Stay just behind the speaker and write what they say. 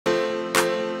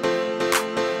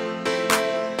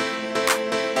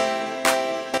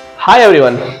Hi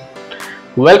everyone,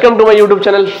 welcome to my YouTube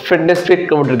channel Fitness Fit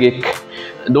Computer Geek.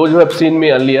 Those who have seen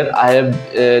me earlier,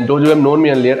 those who have known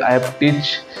me earlier, I have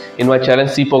teach in my channel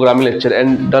C programming lecture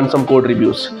and done some code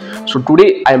reviews. So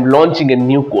today I am launching a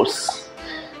new course.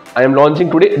 I am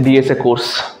launching today DSA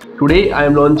course. Today I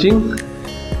am launching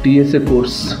DSA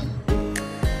course.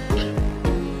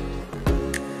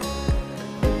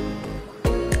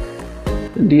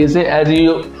 DSA, as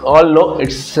you all know,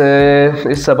 it's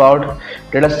about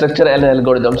data structure and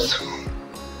algorithms.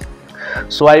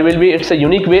 So it's a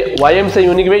unique way. Why I'm saying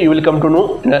unique way, you will come to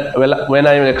know when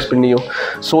I will explain you.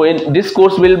 So in this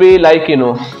course will be like,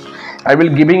 I will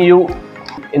giving you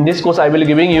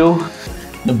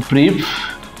the brief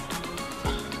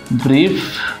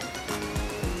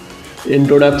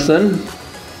introduction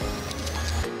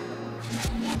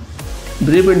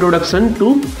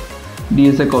to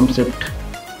DSA concept.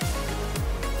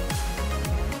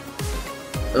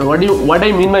 What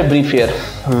I mean by brief here?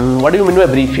 What do you mean by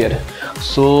brief here?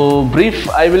 So brief,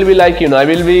 I will be like, I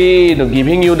will be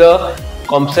giving you the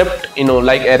concept,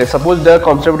 like array. Suppose the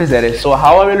concept is array. So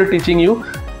how I will be teaching you?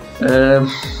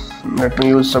 Let me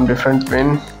use some different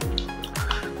pen.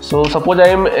 So suppose I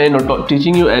am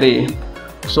teaching you array.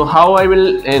 So how I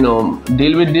will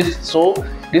deal with this? So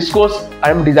this course,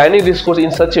 I am designing this course in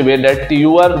such a way that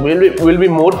you will be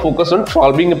more focused on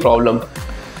solving a problem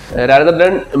rather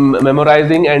than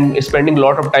memorizing and spending a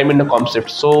lot of time in the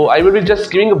concept. So I will be just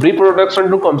giving a brief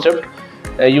introduction to concept.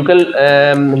 You can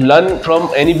learn from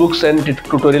any books and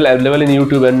tutorial available in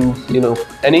YouTube and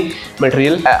any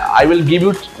material. I will give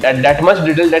you that much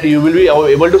detail that you will be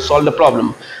able to solve the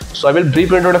problem. So I will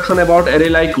brief introduction about array,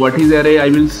 like what is array. I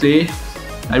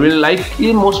will like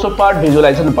in most of part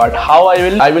visualization part. How I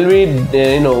will be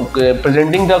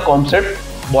presenting the concept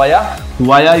via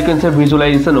you can say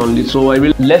visualization only. So I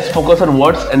will less focus on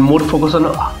words and more focus on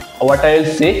what I will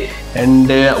say and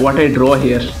what I draw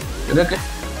here. Okay.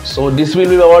 So this will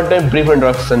be about a brief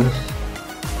introduction.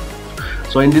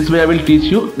 So in this way I will teach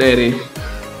you the array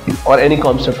or any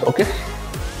concept. Okay.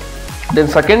 Then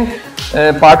second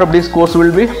part of this course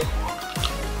will be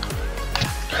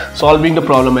solving the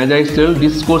problem. As I said,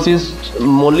 this course is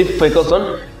only focused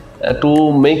on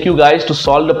to make you guys to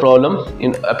solve the problem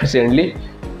efficiently.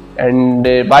 And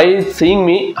by seeing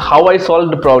me how I solve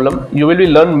the problem, you will be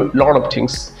learn a lot of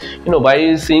things.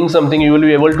 By seeing something, you will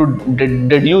be able to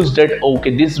deduce that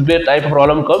okay, this way type of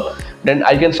problem come, then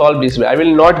I can solve this way. I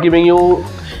will not giving you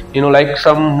like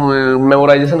some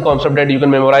memorization concept that you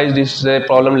can memorize this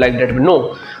problem like that.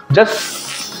 No,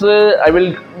 just I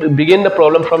will begin the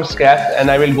problem from scratch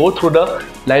and I will go through the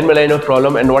line by line of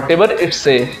problem, and whatever it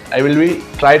say, I will be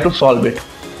try to solve it.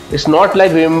 It's not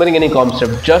like remembering any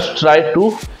concept. Just try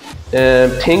to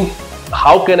think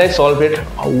how can I solve it,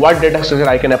 what data structure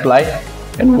I can apply,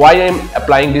 and why I am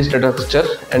applying this data structure,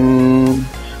 and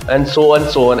so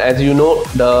on. As you know,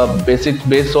 the basic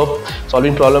base of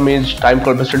solving problem is time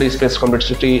complexity, space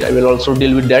complexity. I will also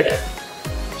deal with that.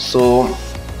 So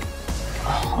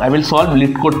I will solve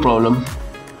lit code problem.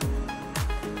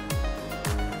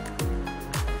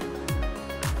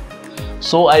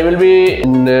 So I will be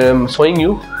showing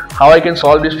you how I can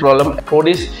solve this problem. For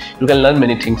this you can learn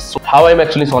many things. So how I am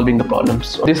actually solving the problems.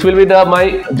 So this will be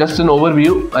just an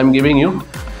overview I'm giving you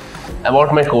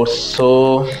about my course.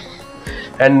 So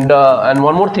and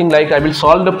one more thing, like I will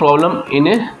solve the problem in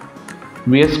a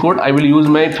VS Code. I will use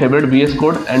my favorite VS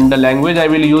Code, and the language I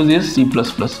will use is C++.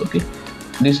 Okay,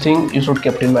 this thing you should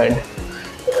keep in mind.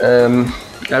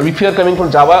 If you are coming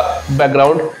from Java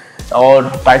background or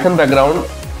Python background,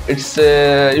 it's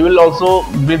you will also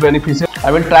be beneficial. I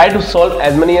will try to solve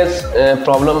as many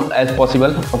problem as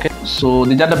possible. Okay, so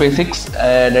these are the basics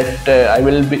that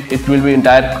it will be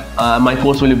entire my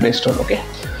course will be based on. Okay,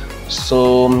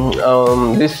 so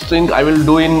this thing I will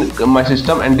do in my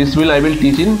system, and this I will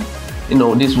teach in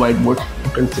this whiteboard,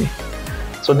 you can see.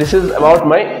 So this is about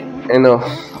my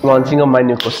launching of my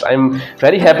new course. I'm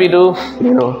very happy to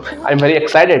I'm very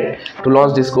excited to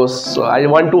launch this course. So I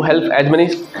want to help as many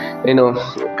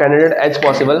candidates as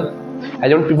possible,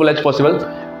 as many people as possible,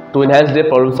 to enhance their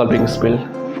problem solving skill.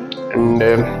 And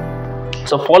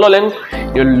so follow along,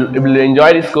 you will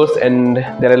enjoy this course, and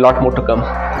there are a lot more to come.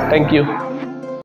 Thank you.